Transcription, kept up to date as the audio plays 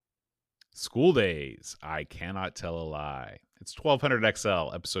School Days, I Cannot Tell a Lie. It's 1200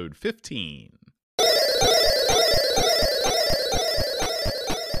 XL, episode 15.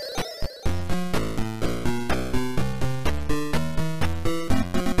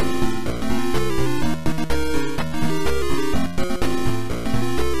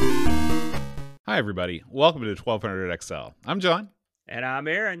 Hi, everybody. Welcome to 1200 XL. I'm John. And I'm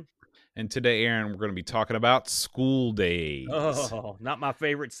Aaron. And today, Aaron, we're going to be talking about school days. Oh, not my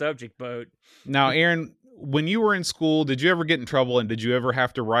favorite subject, but Now, Aaron, when you were in school, did you ever get in trouble and did you ever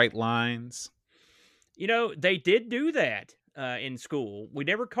have to write lines? you know, they did do that in school. We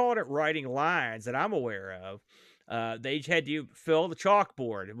never called it writing lines that I'm aware of. They had you fill the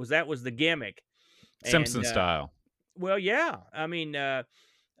chalkboard. That was the gimmick. Simpson And style. well, yeah. I mean,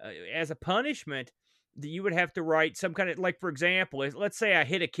 as a punishment, you would have to write some kind of, like, for example, let's say I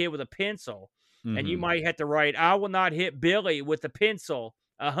hit a kid with a pencil, and you Mhm. might have to write, "I will not hit Billy with a pencil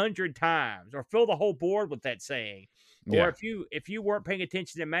 100 times," or fill the whole board with that saying. Or Yeah. if you weren't paying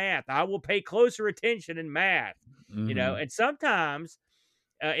attention to math, "I will pay closer attention in math." Mhm. And sometimes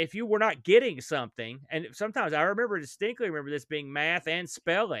if you were not getting something, and sometimes I distinctly remember this being math and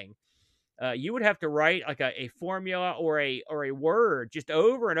spelling, you would have to write like a formula or a word just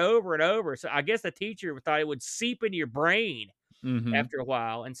over and over and over. So I guess the teacher thought it would seep into your brain Mhm. after a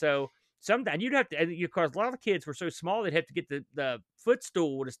while. And so sometimes you'd have to, because a lot of kids were so small, they'd have to get the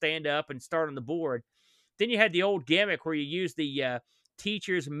footstool to stand up and start on the board. Then you had the old gimmick where you use the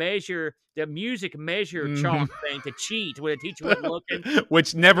the music measure Mhm. chalk thing to cheat when the teacher wasn't looking.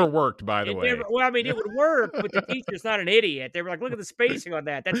 Which never worked, by the It never, way. well, I mean, it would work, but the teacher's not an idiot. They were like, "Look at the spacing on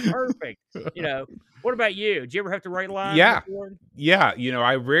that. That's perfect." You know. What about you? Did you ever have to write lines on the Yeah. board? Yeah,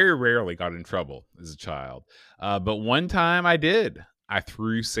 I very rarely got in trouble as a child. But one time I did. I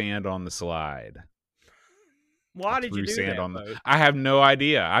threw sand on the slide. I Why did you threw do sand that, on the though? I have no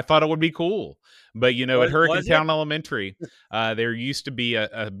idea. I thought it would be cool. But, at Was it? Hurricanetown Elementary, there used to be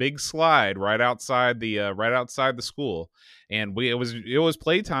a big slide right outside the school. And it was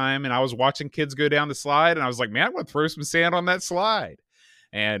playtime, and I was watching kids go down the slide, and I was like, "Man, I'm gonna throw some sand on that slide."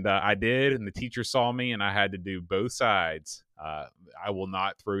 And I did, and the teacher saw me, and I had to do both sides. I will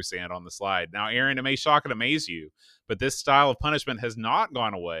not throw sand on the slide. Now, Aaron, it may shock and amaze you, but this style of punishment has not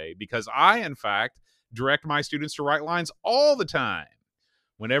gone away because I, in fact, direct my students to write lines all the time.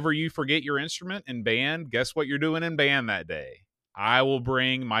 Whenever you forget your instrument in band, guess what you're doing in band that day? I will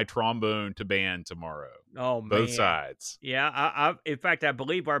bring my trombone to band tomorrow. Oh, Both man. sides. Yeah, in fact, I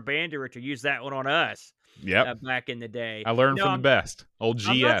believe our band director used that one on us Yep. back in the day. I learned from the best. Old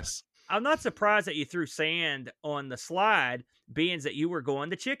I'm not GS. I'm not surprised that you threw sand on the slide, being that you were going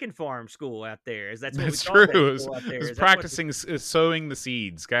to chicken farm school out there. That's what we That's called true. that I was, school out I there. was Is that what practicing sowing the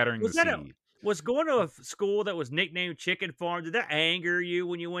seed, scattering the was that a seed. was going to a school that was nicknamed Chicken Farm? Did that anger you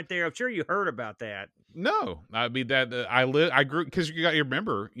when you went there? I'm sure you heard about that. No, I mean I grew because you got to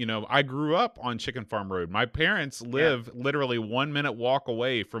remember, I grew up on Chicken Farm Road. My parents Yeah. live literally 1 minute walk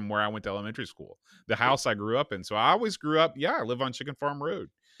away from where I went to elementary school. The house I grew up in, so I always grew up. Yeah, I live on Chicken Farm Road.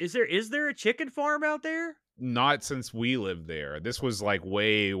 Is there a chicken farm out there? Not since we lived there. This was like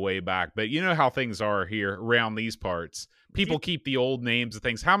way, way back. But you know how things are here around these parts. Do you People keep the old names of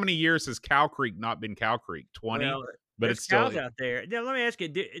things. How many years has Cow Creek not been Cow Creek? 20? Well, But there's it's still cows out there. Now, let me ask you: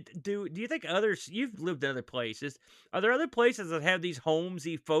 do you think others? You've lived in other places. Are there other places that have these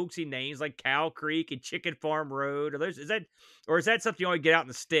homesy, folksy names like Cow Creek and Chicken Farm Road? Is that something you only get out in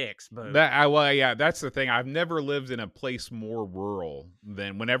the sticks? But yeah, that's the thing. I've never lived in a place more rural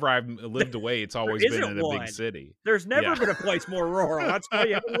than whenever I've lived away. It's there always been isn't in a big one. city. There's never Yeah. been a place more rural. That's why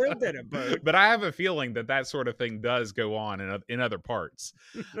you haven't lived in it, Boat. But I have a feeling that sort of thing does go on in other parts.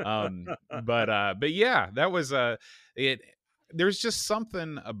 But yeah, that was it. There's just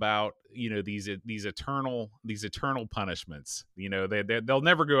something about these eternal punishments. They'll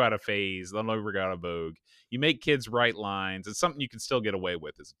never go out of phase. They'll never go out of vogue. You make kids write lines. It's something you can still get away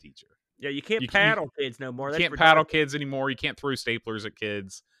with as a teacher. Yeah, you can't You paddle kids no more. That's can't for paddle darn. kids anymore. You can't throw staplers at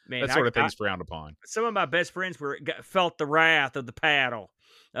kids. Man, That sort of thing's frowned upon. some of my best friends felt the wrath of the paddle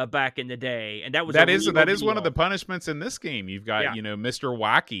back in the day, and that was a That is real that is one of the deal. punishments in this game. You've got Yeah. Mr.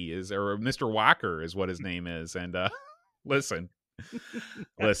 Wacky or Mr. Walker is what his name is, and listen, Is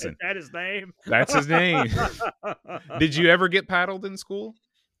listen, that his name? that's his name. Did you ever get paddled in school?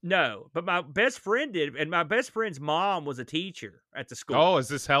 No, but my best friend did, and my best friend's mom was a teacher at the school. Oh, is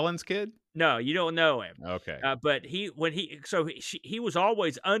this Helen's kid? No, you don't know him. Okay, But he was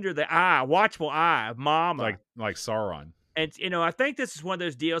always under the watchful eye of Mama. like Sauron. And I think this is one of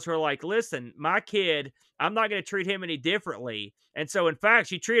those deals where, like, listen, my kid, I'm not going to treat him any differently. And so, in fact,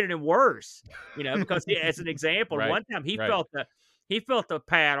 she treated him worse. Because as an example, Right, one time he right. felt He felt the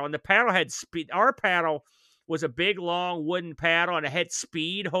paddle, and the paddle had speed. Our paddle was a big, long wooden paddle, and it had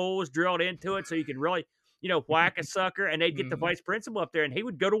speed holes drilled into it, so you could really, whack a sucker. And they'd get the Mhm. vice principal up there, and he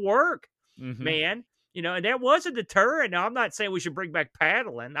would go to work, Mhm. man. And that was a deterrent. Now, I'm not saying we should bring back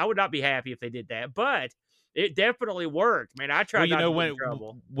paddling. I would not be happy if they did that, but it definitely worked, man. I Well, tried not to get in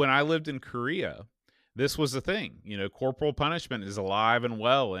trouble. when I lived in Korea, this was the thing. Corporal punishment is alive and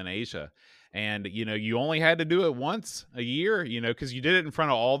well in Asia. And you only had to do it once a year, because you did it in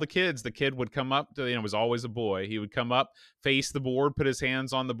front of all the kids. The kid would come up to, it was always a boy. He would come up, face the board, put his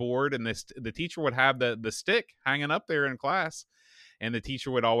hands on the board, and the teacher would have the stick hanging up there in class. And the teacher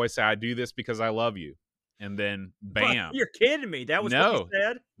would always say, "I do this because I love you." And then But bam. you're kidding me. That was what he No.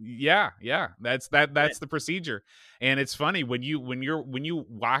 said? Yeah, yeah. Man, That's the procedure. And it's funny when you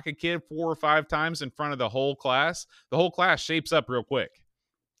whack a kid 4 or 5 times in front of the whole class shapes up real quick.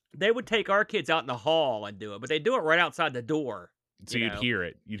 they would take our kids out in the hall and do it, but they do it right outside the door, So you you'd know? hear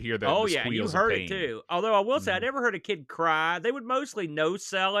it. You'd hear Oh, the yeah, and you squeals of heard it pain. too. Although I will say I Mhm. never heard a kid cry. They would mostly no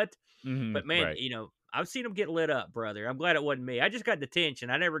sell it, Mhm. but man, Right. I've seen them get lit up, brother. I'm glad it wasn't me. I just got detention.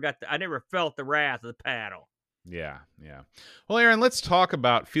 I never felt the wrath of the paddle. Yeah, yeah. Well, Aaron, let's talk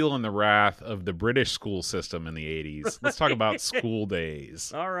about feeling the wrath of the British school system in the 80s. Let's talk about School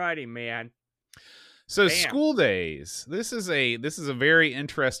Days. All righty, man. So Damn. School Days. This is a very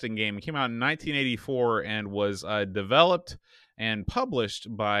interesting game. It came out in 1984 and was developed and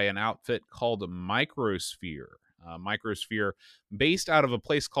published by an outfit called Microsphere. Microsphere, based out of a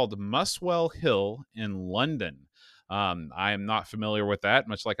place called Muswell Hill in London. I am not familiar with that,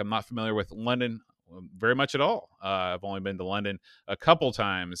 much like I'm not familiar with London very much at all. I've only been to London a couple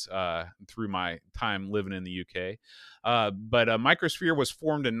times through my time living in the UK. But Microsphere was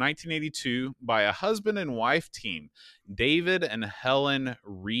formed in 1982 by a husband and wife team, David and Helen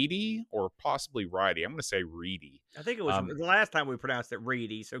Reedy, or possibly Ridy. I'm going to say Reedy. I think it was Um, the last time we pronounced it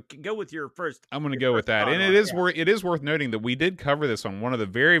Reedy. So go with I'm going to your go with first that, thought and on it. Yeah. it is worth noting that we did cover this on one of the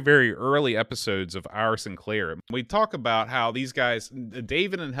very very early episodes of Our Sinclair. We talk about how these guys,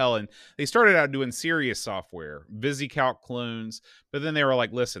 David and Helen, they started out doing serious software, VisiCalc clones, but then they were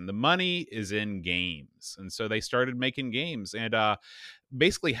like, "Listen, the money is in games," and so they started making games. And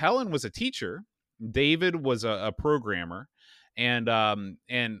basically, Helen was a teacher, David was a programmer, and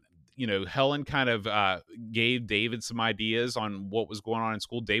Helen kind of gave David some ideas on what was going on in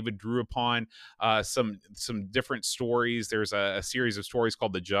school. David drew upon some different stories. There's a series of stories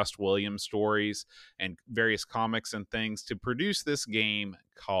called the Just Williams stories and various comics and things to produce this game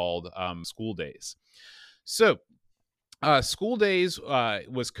called School Days. So School Days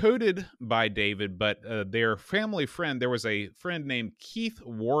was coded by David, but their family friend, there was a friend named Keith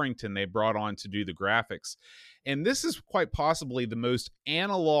Warrington they brought on to do the graphics. And this is quite possibly the most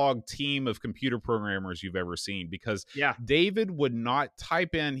analog team of computer programmers you've ever seen, because Yeah. David would not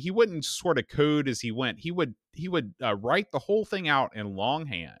type in, he wouldn't sort of code as he went. He would write the whole thing out in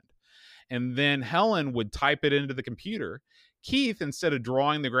longhand, and then Helen would type it into the computer. Keith, instead of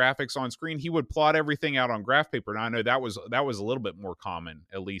drawing the graphics on screen, he would plot everything out on graph paper. And I know that was a little bit more common,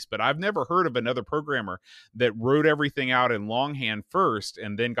 at least, but I've never heard of another programmer that wrote everything out in longhand first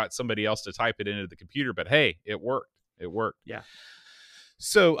and then got somebody else to type it into the computer. But hey, it worked. It worked. Yeah.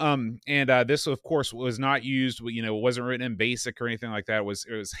 So, this of course was not used. It wasn't written in BASIC or anything like that. It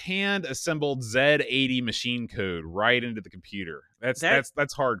was hand assembled Z80 machine code right into the computer. That's That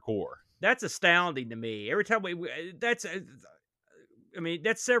that's hardcore. that's astounding to me. Every time that's I mean,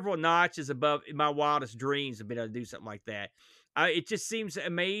 that's several notches above my wildest dreams of being able to do something like that. It just seems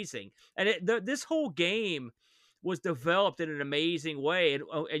amazing, and this whole game was developed in an amazing way.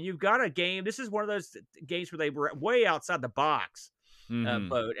 And you've got a game. This is one of those games where they were way outside the box Hmm.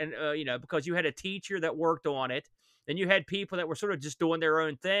 boat, and because you had a teacher that worked on it, and you had people that were sort of just doing their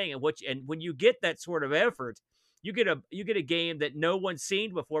own thing. And when you get that sort of effort, you get a game that no one's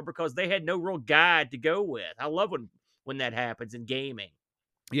seen before because they had no real guide to go with. I love when that happens in gaming.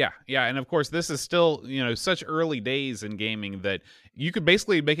 Yeah, yeah, and of course, this is still such early days in gaming that you could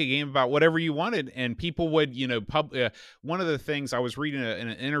basically make a game about whatever you wanted, and people would one of the things I was reading in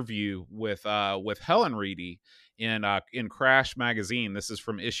an interview with Helen Reedy in Crash magazine. This is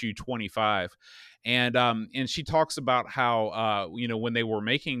from issue 25. And she talks about how when they were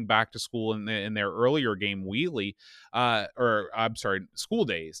making Back to School in their earlier game Wheelie, or I'm sorry, School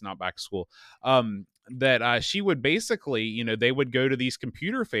Days, not Back to School. that she would basically, they would go to these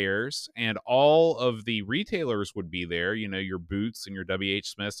computer fairs and all of the retailers would be there, your Boots and your WH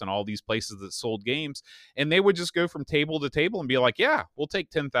Smiths and all these places that sold games. And they would just go from table to table and be like, yeah, we'll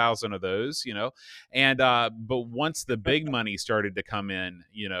take 10,000 of those, And, but once the big money started to come in,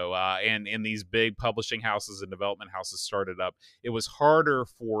 and these big publishing houses and development houses started up, it was harder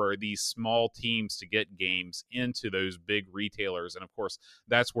for these small teams to get games into those big retailers. And of course,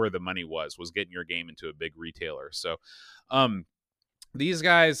 that's where the money was getting your game into a big retailer. So these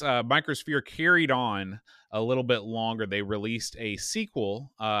guys, Microsphere, carried on a little bit longer. They released a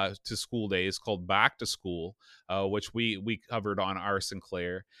sequel to School Days called Back to School, which we covered on our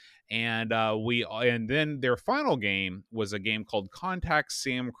Sinclair. And then their final game was a game called Contact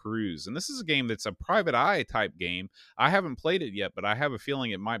Sam Cruz, and this is a game that's a private eye type game. I haven't played it yet, but I have a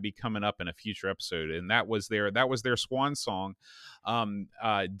feeling it might be coming up in a future episode. And that was their swan song.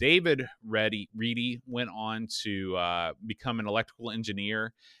 David Reedy went on to become an electrical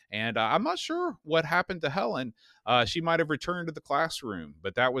engineer, and I'm not sure what happened to Helen. She might have returned to the classroom,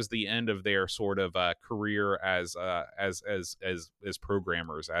 but that was the end of their sort of career as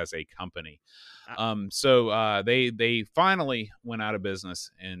programmers, as a company. So they finally went out of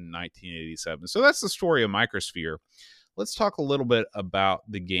business in 1987. So that's the story of Microsphere. Let's talk a little bit about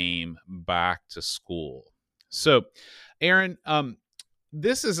the game Back to School. So, Aaron,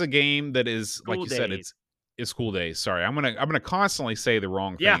 this is a game that is, School like you said, Days. it's School Days. Sorry, I'm gonna constantly say the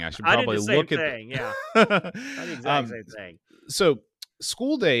wrong thing. Yeah, I should I did probably the same look thing. at. Yeah, I did the exact same thing. So,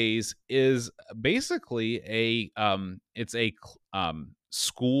 School Days is basically it's a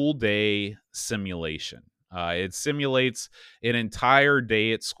school day simulation. It simulates an entire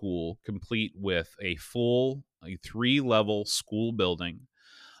day at school, complete with a full 3-level school building.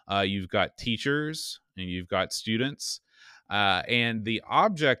 You've got teachers and you've got students. And the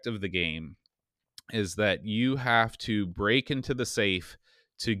object of the game is that you have to break into the safe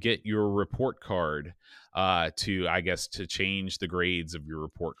to get your report card to change the grades of your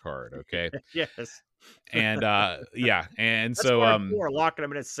report card. Okay. Yes. And yeah. And That's so hardcore, locking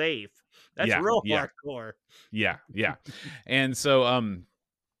them in a safe. That's real hardcore. Yeah. And so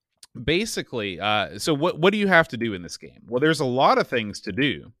basically, so what do you have to do in this game? Well, there's a lot of things to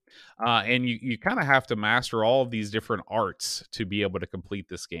do. And you kind of have to master all of these different arts to be able to complete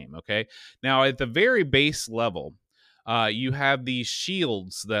this game. Okay. Now, at the very base level, you have these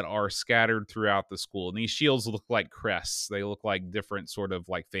shields that are scattered throughout the school. And these shields look like crests. They look like different sort of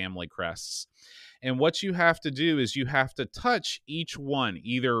like family crests. And what you have to do is you have to touch each one,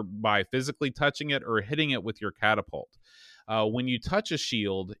 either by physically touching it or hitting it with your catapult. When you touch a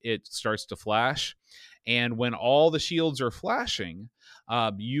shield, it starts to flash. And when all the shields are flashing,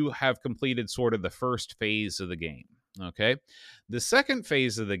 you have completed sort of the first phase of the game. Okay. The second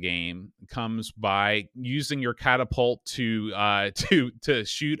phase of the game comes by using your catapult to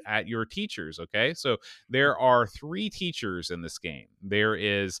shoot at your teachers. Okay. So there are 3 teachers in this game. There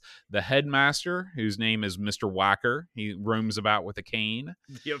is the headmaster, whose name is Mr. Whacker. He roams about with a cane.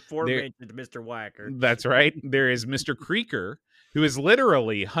 The aforementioned Mr. Whacker. That's right. There is Mr. Creaker, who is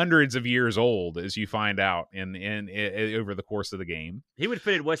literally hundreds of years old, as you find out in over the course of the game. He would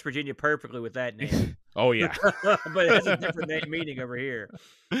fit in West Virginia perfectly with that name. Oh yeah. But it has a different meaning over here.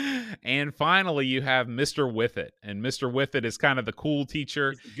 And finally, you have Mr. Whiffet, and Mr. Whiffet is kind of the cool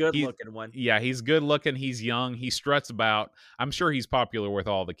teacher. He's a good-looking one. Yeah, he's good looking. He's young. He struts about. I'm sure he's popular with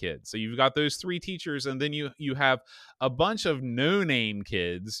all the kids. So you've got those 3 teachers, and then you have a bunch of no-name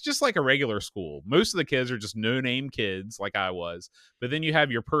kids, just like a regular school. Most of the kids are just no-name kids, like I was. But then you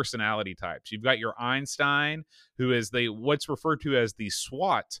have your personality types. You've got your Einstein, who is what's referred to as the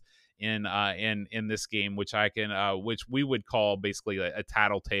SWAT in this game, which which we would call basically a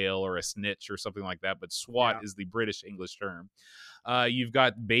tattletale or a snitch or something like that, but SWAT is the British English term. You've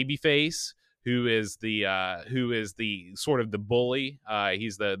got Babyface, who is the sort of the bully.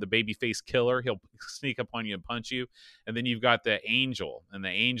 He's the babyface killer. He'll sneak up on you and punch you. And then you've got the Angel, and the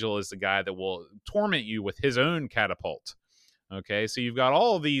Angel is the guy that will torment you with his own catapult. Okay, so you've got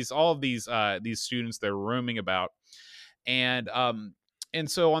all of these students that are roaming about, and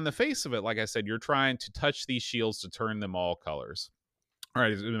so on the face of it, like I said, you're trying to touch these shields to turn them all colors. All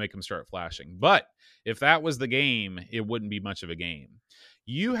right, to make them start flashing. But if that was the game, it wouldn't be much of a game.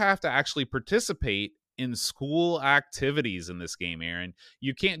 You have to actually participate in school activities in this game, Aaron.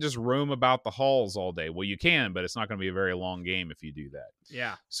 You can't just roam about the halls all day. Well, you can, but it's not going to be a very long game if you do that.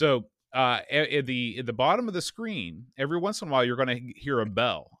 Yeah. So at the bottom of the screen, every once in a while, you're going to hear a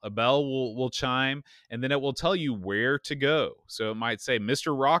bell. A bell will chime, and then it will tell you where to go. So it might say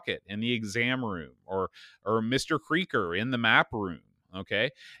Mr. Rocket in the exam room, or Mr. Creaker in the map room. Okay.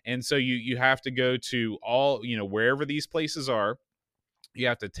 And so you have to go to all, wherever these places are, you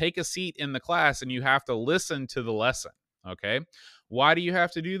have to take a seat in the class and you have to listen to the lesson. Okay. Why do you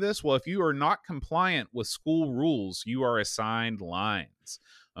have to do this? Well, if you are not compliant with school rules, you are assigned lines.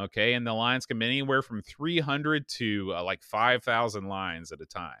 Okay. And the lines can be anywhere from 300 to like 5,000 lines at a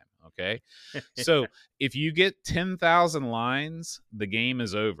time. Okay. So if you get 10,000 lines, the game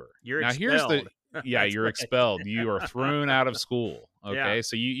is over. You're Now, here's the, expelled. yeah, That's you're right. expelled. You are thrown out of school. Yeah. Okay.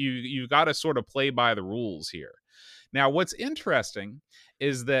 So you've got to sort of play by the rules here. Now, what's interesting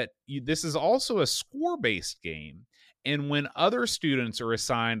is that this is also a score-based game. And when other students are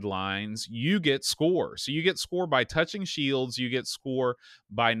assigned lines, you get score. So you get score by touching shields. You get score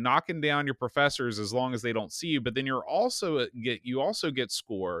by knocking down your professors as long as they don't see you. But then you also get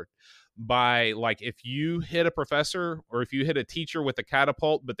scored by, like, if you hit a professor or if you hit a teacher with a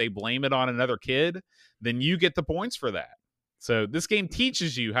catapult, but they blame it on another kid, then you get the points for that. So this game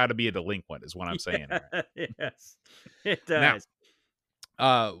teaches you how to be a delinquent, is what I'm saying. Right? Yes, it Now,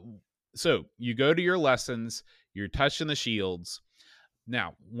 does. so you go to your lessons, you're touching the shields.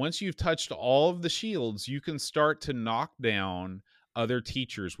 Now, once you've touched all of the shields, you can start to knock down other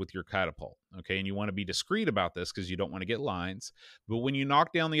teachers with your catapult. Okay. And you want to be discreet about this because you don't want to get lines. But when you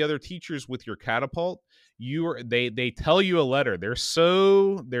knock down the other teachers with your catapult, they tell you a letter. They're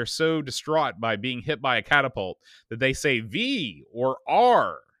so distraught by being hit by a catapult that they say V or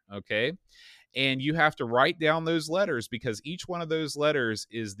R. Okay. And you have to write down those letters because each one of those letters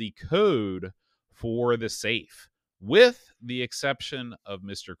is the code for the safe, with the exception of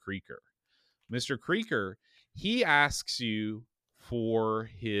Mr. Creaker. Mr. Creaker, he asks you for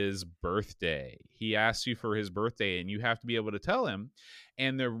his birthday. He asks you for his birthday, and you have to be able to tell him.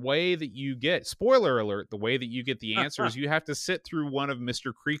 And the way that you get, spoiler alert, the way that you get the answers, you have to sit through one of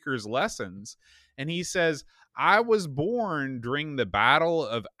Mr. Creaker's lessons. And he says, I was born during the Battle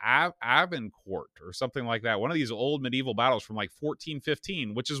of Avincourt or something like that. One of these old medieval battles from like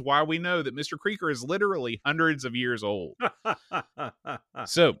 1415, which is why we know that Mr. Creaker is literally hundreds of years old.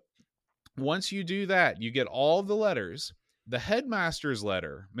 So once you do that, you get all the letters. The headmaster's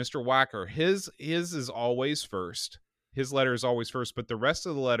letter, Mr. Whacker, his is always first. His letter is always first, but the rest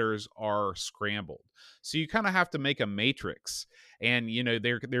of the letters are scrambled. So you kind of have to make a matrix. And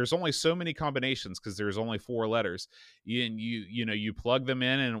there's only so many combinations because there's only 4 letters. You plug them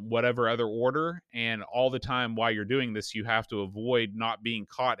in whatever other order, and all the time while you're doing this, you have to avoid not being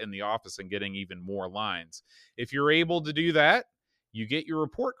caught in the office and getting even more lines. If you're able to do that, you get your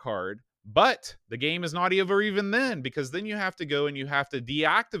report card. But the game is not over even then, because then you have to go and you have to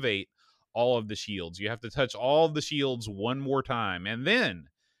deactivate all of the shields. You have to touch all of the shields one more time. And then,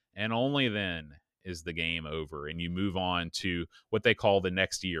 and only then, is the game over. And you move on to what they call the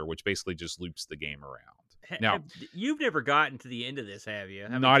next year, which basically just loops the game around. Now, You've never gotten to the end of this, have you?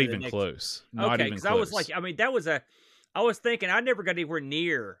 Not even close. Not even close. I was like, I was thinking I never got anywhere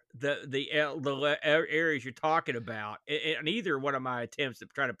near the areas you're talking about in either one of my attempts at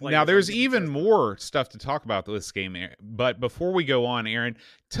trying to play. Now, there's even more stuff to talk about this game, but before we go on, Aaron,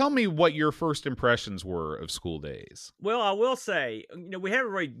 tell me what your first impressions were of School Days. Well, I will say, we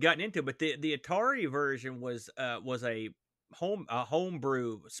haven't really gotten into it, but the Atari version was a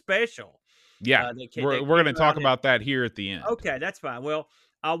homebrew special. Yeah, we're going to talk about that here at the end. Okay, that's fine. Well,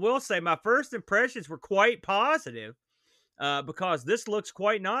 I will say my first impressions were quite positive. Because this looks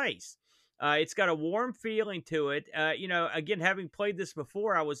quite nice. It's got a warm feeling to it. Again, having played this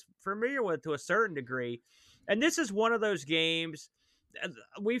before, I was familiar with it to a certain degree. And this is one of those games,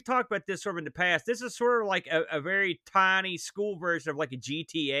 we've talked about this sort of in the past. This is sort of like a very tiny school version of like a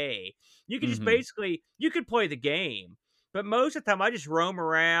GTA. You can just basically, you could play the game. But most of the time, I just roam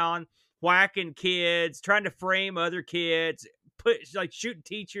around, whacking kids, trying to frame other kids, shooting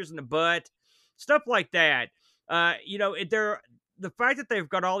teachers in the butt, stuff like that. The fact that they've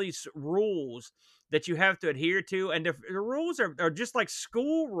got all these rules that you have to adhere to, and the rules are just like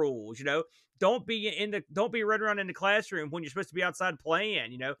school rules. Don't be running around in the classroom when you're supposed to be outside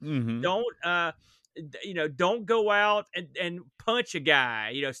playing. Don't go out and punch a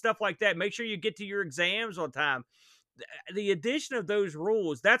guy. Stuff like that. Make sure you get to your exams on time. The addition of those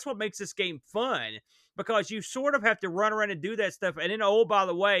rules, that's what makes this game fun, because you sort of have to run around and do that stuff, and then, oh, by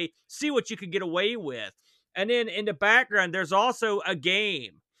the way, see what you can get away with. And then in the background, there's also a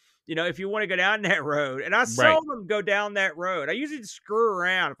game, if you want to go down that road. And I seldom go down that road. I usually just screw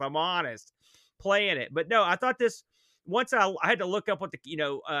around, if I'm honest, playing it. But no, I thought this, once I had to look up what the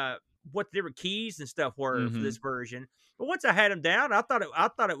different keys and stuff were for this version. But once I had them down, I thought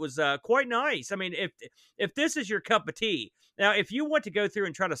it was quite nice. I mean, if this is your cup of tea. Now, if you want to go through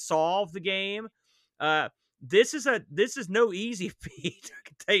and try to solve the game, this is no easy feat. I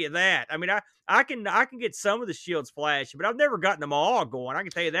can tell you that. I mean, I can get some of the shields flashing, but I've never gotten them all going. I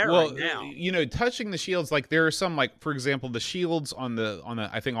can tell you that right Well, now. touching the shields, like there are some, like for example, the shields on the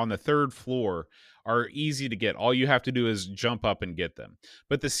I think on the third floor are easy to get. All you have to do is jump up and get them.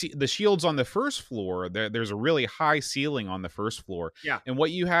 But the shields on the first floor, there's a really high ceiling on the first floor, Yeah, and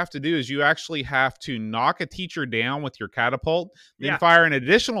what you have to do is you actually have to knock a teacher down with your catapult, then yeah, fire an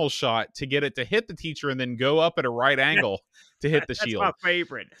additional shot to get it to hit the teacher, and then go up at a right angle to hit the that's my shield.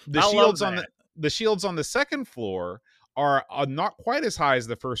 favorite. The I love shields on that. the shields on the second floor are not quite as high as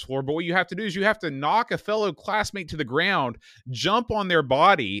the first floor, but what you have to do is you have to knock a fellow classmate to the ground, jump on their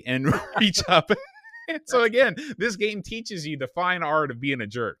body, and reach up. And so again, this game teaches you the fine art of being a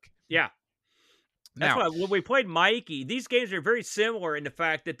jerk. Yeah, that's Now, why when we played Mikey, these games are very similar in the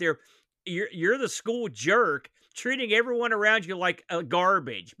fact that you're the school jerk treating everyone around you like a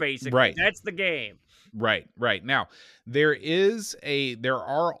garbage. Basically, right, that's the game. right. Now, there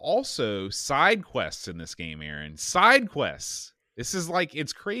are also side quests in this game, Aaron. Side quests. This is like,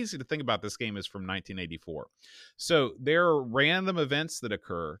 it's crazy to think about. This game is from 1984. So there are random events that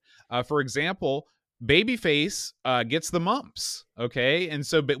occur. For example, Babyface gets the mumps. Okay. And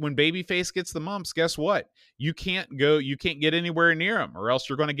so, but when Babyface gets the mumps, guess what? You can't get anywhere near him, or else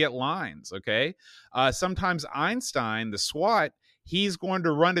you're going to get lines. Okay. Sometimes Einstein, the SWAT, he's going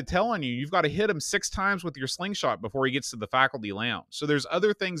to run to tell on you. You've got to hit him 6 times with your slingshot before he gets to the faculty lounge. So there's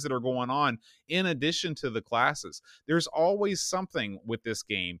other things that are going on in addition to the classes. There's always something with this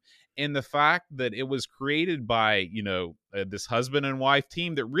game. And the fact that it was created by, this husband and wife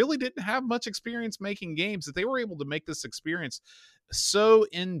team that really didn't have much experience making games, that they were able to make this experience so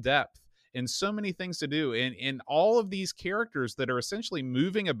in depth and so many things to do, and all of these characters that are essentially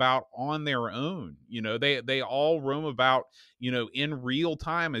moving about on their own. They all roam about, in real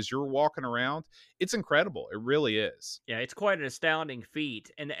time as you're walking around. It's incredible. It really is. Yeah, it's quite an astounding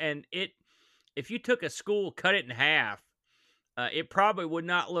feat, and if you took a school, cut it in half, it probably would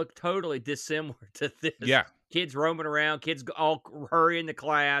not look totally dissimilar to this. Yeah. Kids roaming around, kids all hurrying to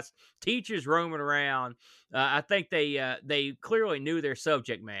class, teachers roaming around. I think they clearly knew their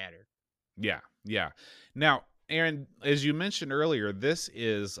subject matter. Yeah. Now, Aaron, as you mentioned earlier, this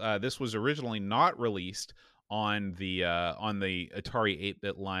was originally not released on the Atari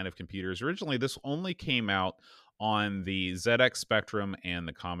 8-bit line of computers. Originally, this only came out on the ZX Spectrum and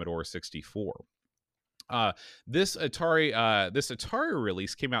the Commodore 64. This Atari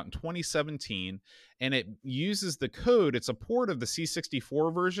release came out in 2017, and it uses the code. It's a port of the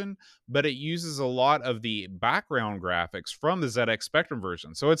C64 version, but it uses a lot of the background graphics from the ZX Spectrum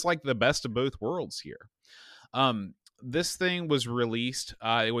version. So it's like the best of both worlds here. This thing was released.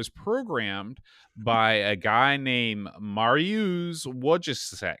 It was programmed by a guy named Mariusz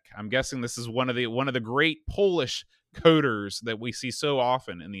Wojciech. I'm guessing this is one of the great Polish coders that we see so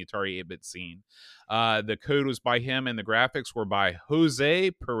often in the Atari 8-bit scene. The code was by him, and the graphics were by Jose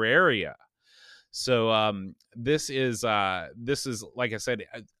Pereira. So this is like I said,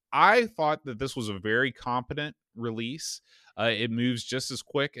 I thought that this was a very competent release. It moves just as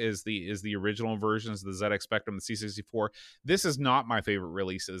quick as the original versions of the ZX Spectrum, the C64. This is not my favorite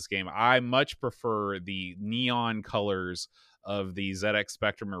release of this game. I much prefer the neon colors of the ZX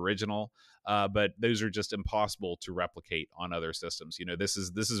Spectrum original, but those are just impossible to replicate on other systems. This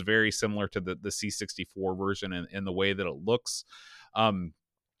is very similar to the C64 version in the way that it looks.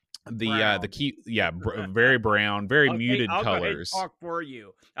 The key, very brown, very muted I'll go ahead and colors. talk for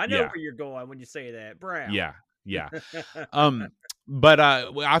you. I know where you're going when you say that, Brown. Yeah. But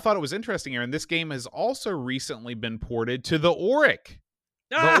I thought it was interesting, Aaron. This game has also recently been ported to the Oric.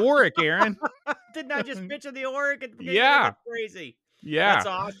 The Oric, Aaron. Didn't I just mention the Oric at the beginning? Yeah. That's crazy. Yeah. That's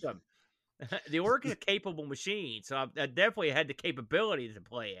awesome. The Oric is a capable machine, so I definitely had the capability to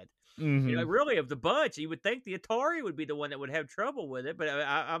play it. Mm-hmm. Really, of the bunch, you would think the Atari would be the one that would have trouble with it, but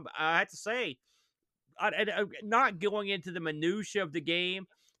I have to say, I'm not going into the minutia of the game,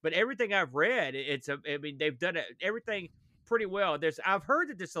 but everything I've read, they've done everything pretty well. I've heard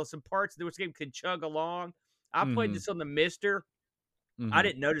that there's some parts that this game can chug along. I played this on the Mister. Mm-hmm. I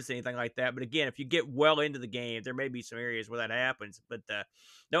didn't notice anything like that, but again, if you get well into the game, there may be some areas where that happens. But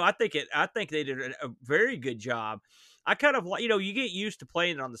no, I think they did a very good job. I kind of like, you get used to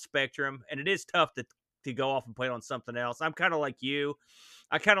playing it on the Spectrum, and it is tough to go off and play it on something else. I'm kind of like you.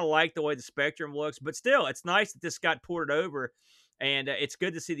 I kind of like the way the Spectrum looks, but still, it's nice that this got ported over, and it's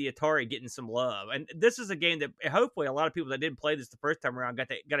good to see the Atari getting some love. And this is a game that hopefully a lot of people that didn't play this the first time around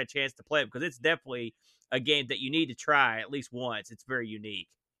got a chance to play it, because it's definitely a game that you need to try at least once. It's very unique.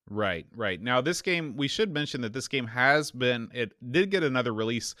 Right, right. Now, this game, we should mention that this game it did get another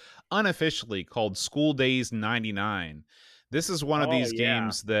release unofficially called School Days 99. This is one of Oh these yeah.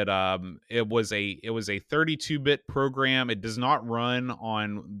 games that it was a 32-bit program. It does not run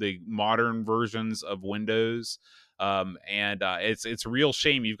on the modern versions of Windows. And it's a real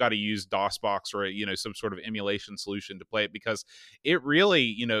shame you've got to use DOSBox or some sort of emulation solution to play it, because it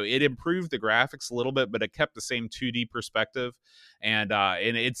really it improved the graphics a little bit, but it kept the same 2D perspective. And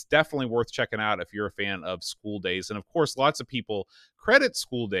it's definitely worth checking out if you're a fan of School Days. And of course, lots of people credit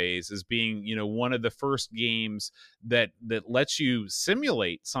School Days as being one of the first games that lets you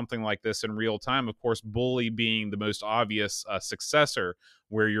simulate something like this in real time. Of course, Bully being the most obvious successor,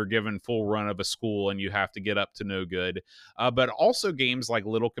 where you're given full run of a school and you have to get up to no good. But also games like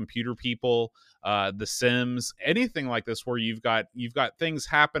Little Computer People, The Sims, anything like this, where you've got things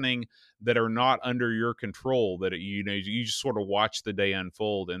happening that are not under your control, that you just sort of watch the day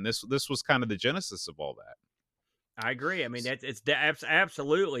unfold. And this was kind of the genesis of all that. I agree. I mean,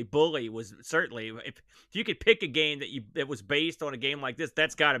 absolutely. Bully was certainly, if you could pick a game that was based on a game like this,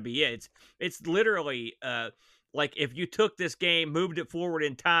 that's got to be it. It's literally like if you took this game, moved it forward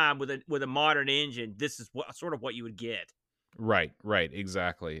in time with a modern engine, this is sort of what you would get. Right, right,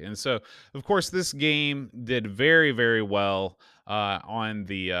 exactly. And so, of course, this game did very, very well on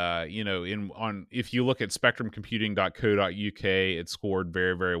the in on if you look at spectrumcomputing.co.uk, it scored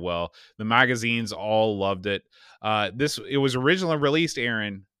very, very well. The magazines all loved it. It was originally released,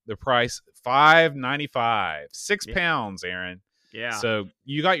 Aaron. The price £5.95, Yeah. £6, Aaron. Yeah. So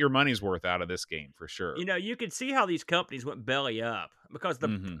you got your money's worth out of this game for sure. You can see how these companies went belly up because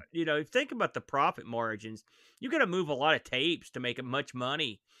Hmm. if you think about the profit margins, you got to move a lot of tapes to make much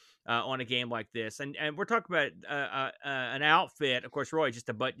money on a game like this. And we're talking about an outfit, of course, Roy, just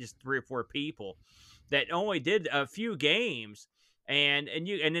 3 or 4 people that only did a few games. And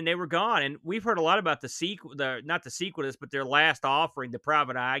then they were gone. And we've heard a lot about the sequel, not the sequel to this, but their last offering, the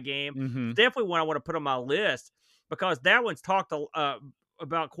Private Eye game. Hmm. It's definitely one I want to put on my list because that one's talked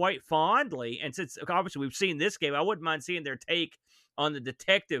about quite fondly. And since obviously we've seen this game, I wouldn't mind seeing their take on the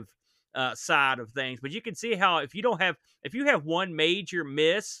detective side of things. But you can see how if you have one major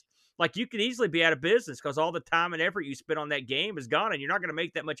miss, like you could easily be out of business because all the time and effort you spent on that game is gone, and you're not going to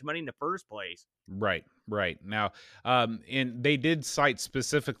make that much money in the first place. Right, right. Now, and they did cite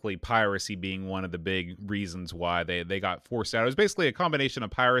specifically piracy being one of the big reasons why they got forced out. It was basically a combination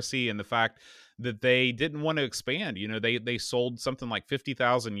of piracy and the fact that they didn't want to expand. They sold something like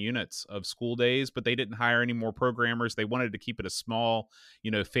 50,000 units of School Days, but they didn't hire any more programmers. They wanted to keep it a small,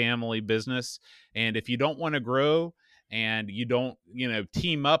 family business. And if you don't want to grow, and you don't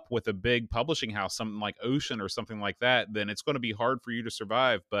team up with a big publishing house, something like Ocean or something like that, then it's going to be hard for you to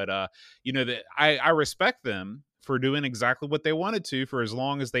survive. But that I respect them for doing exactly what they wanted to for as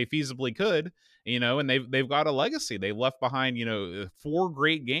long as they feasibly could, and they've got a legacy. They left behind 4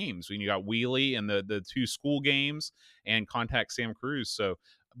 great games when you got Wheelie and the 2 school games and Contact Sam Cruz. So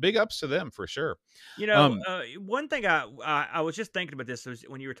big ups to them for sure. um One thing I was just thinking about this was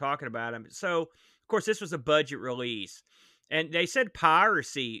when you were talking about them. So, of course, this was a budget release, and they said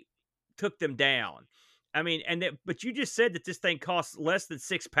piracy took them down. I mean, but you just said that this thing costs less than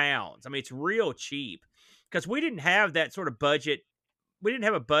 £6. I mean, it's real cheap because we didn't have that sort of budget. We didn't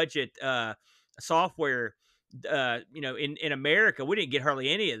have a budget software. In America, we didn't get hardly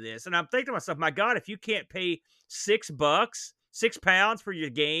any of this. And I'm thinking to myself, my God, if you can't pay $6, £6 for your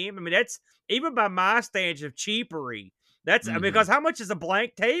game, I mean, that's even by my standards of cheapery. I mean, mhm. because how much does a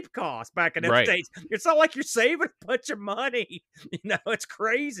blank tape cost back in them Right. states? It's not like you're saving a bunch of money. It's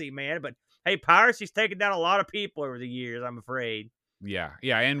crazy, man. But hey, piracy's taken down a lot of people over the years, I'm afraid. Yeah,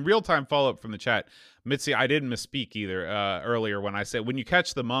 yeah, and real time follow up from the chat, Mitzi. I didn't misspeak either earlier when I said when you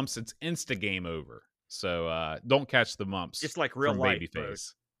catch the mumps, it's insta game over. So don't catch the mumps Just like real from life,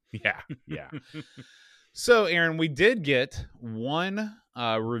 folks. Babyface. Yeah, yeah. So Aaron, we did get one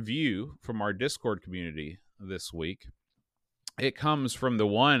review from our Discord community this week. It comes from the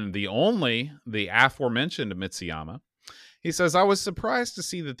one, the only, the aforementioned Mitsuyama. He says, I was surprised to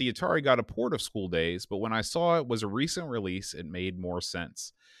see that the Atari got a port of School Days, but when I saw it was a recent release, it made more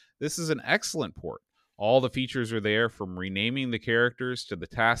sense. This is an excellent port. All the features are there, from renaming the characters to the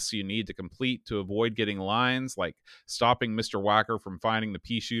tasks you need to complete to avoid getting lines, like stopping Mr. Whacker from finding the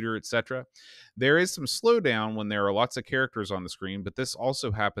pea shooter, etc. There is some slowdown when there are lots of characters on the screen, but this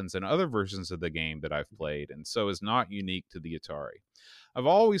also happens in other versions of the game that I've played, and so is not unique to the Atari. I've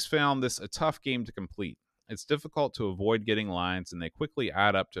always found this a tough game to complete. It's difficult to avoid getting lines, and they quickly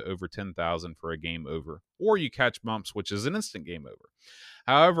add up to over 10,000 for a game over. Or you catch bumps, which is an instant game over.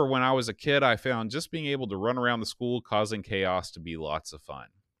 However, when I was a kid, I found just being able to run around the school causing chaos to be lots of fun.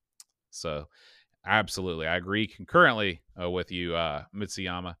 So absolutely, I agree concurrently with you,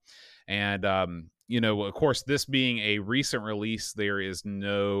 Mitsuyama. And of course, this being a recent release, there is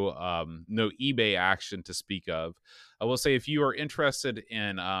no eBay action to speak of. I will say, if you are interested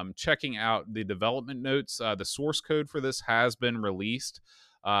in checking out the development notes, the source code for this has been released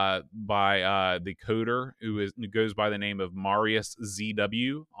by the coder who goes by the name of Marius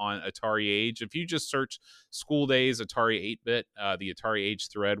ZW on Atari Age. If you just search School Days Atari 8-bit, the Atari Age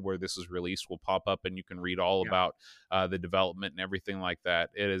thread where this is released will pop up, and you can read all about the development and everything like that.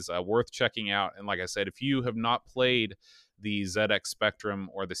 It is worth checking out. And like I said, if you have not played the ZX Spectrum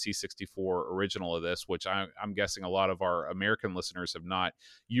or the C64 original of this, which I'm guessing a lot of our American listeners have not,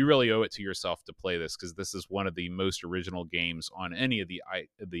 you really owe it to yourself to play this, because this is one of the most original games on any of the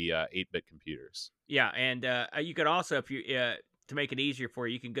 8-bit computers. Yeah, and you could also, if you to make it easier for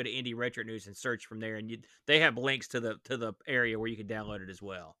you, you can go to Indie Retro News and search from there, and they have links to the area where you can download it as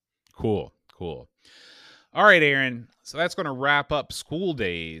well. Cool. All right, Aaron. So that's going to wrap up School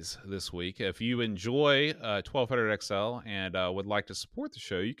Days this week. If you enjoy 1200XL and would like to support the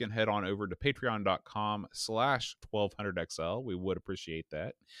show, you can head on over to patreon.com/1200XL. We would appreciate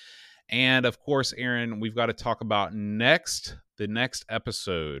that. And of course, Aaron, we've got to talk about the next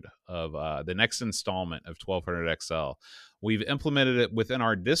episode of the next installment of 1200XL. We've implemented it within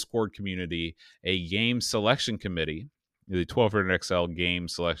our Discord community, a game selection committee. The 1200XL Game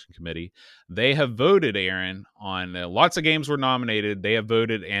Selection Committee. They have voted, Aaron, on lots of games were nominated. They have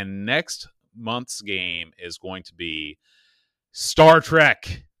voted, and next month's game is going to be Star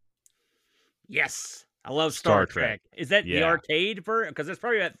Trek. Yes. I love Star Trek. Is that the arcade version? Because there's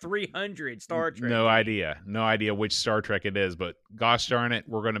probably about 300 Star Trek. No idea which Star Trek it is, but gosh darn it,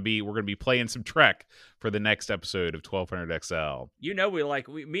 we're gonna be playing some Trek for the next episode of 1200XL. You know,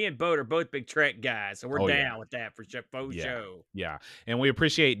 me and Boat are both big Trek guys, so we're down with that for show. Yeah, and we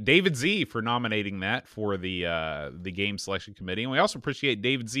appreciate David Z for nominating that for the game selection committee, and we also appreciate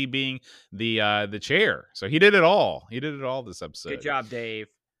David Z being the chair. So he did it all. He did it all this episode. Good job, Dave.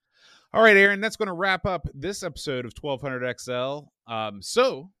 All right, Aaron, that's going to wrap up this episode of 1200XL.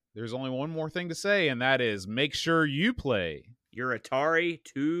 So there's only one more thing to say, and that is make sure you play your Atari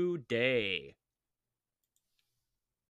today.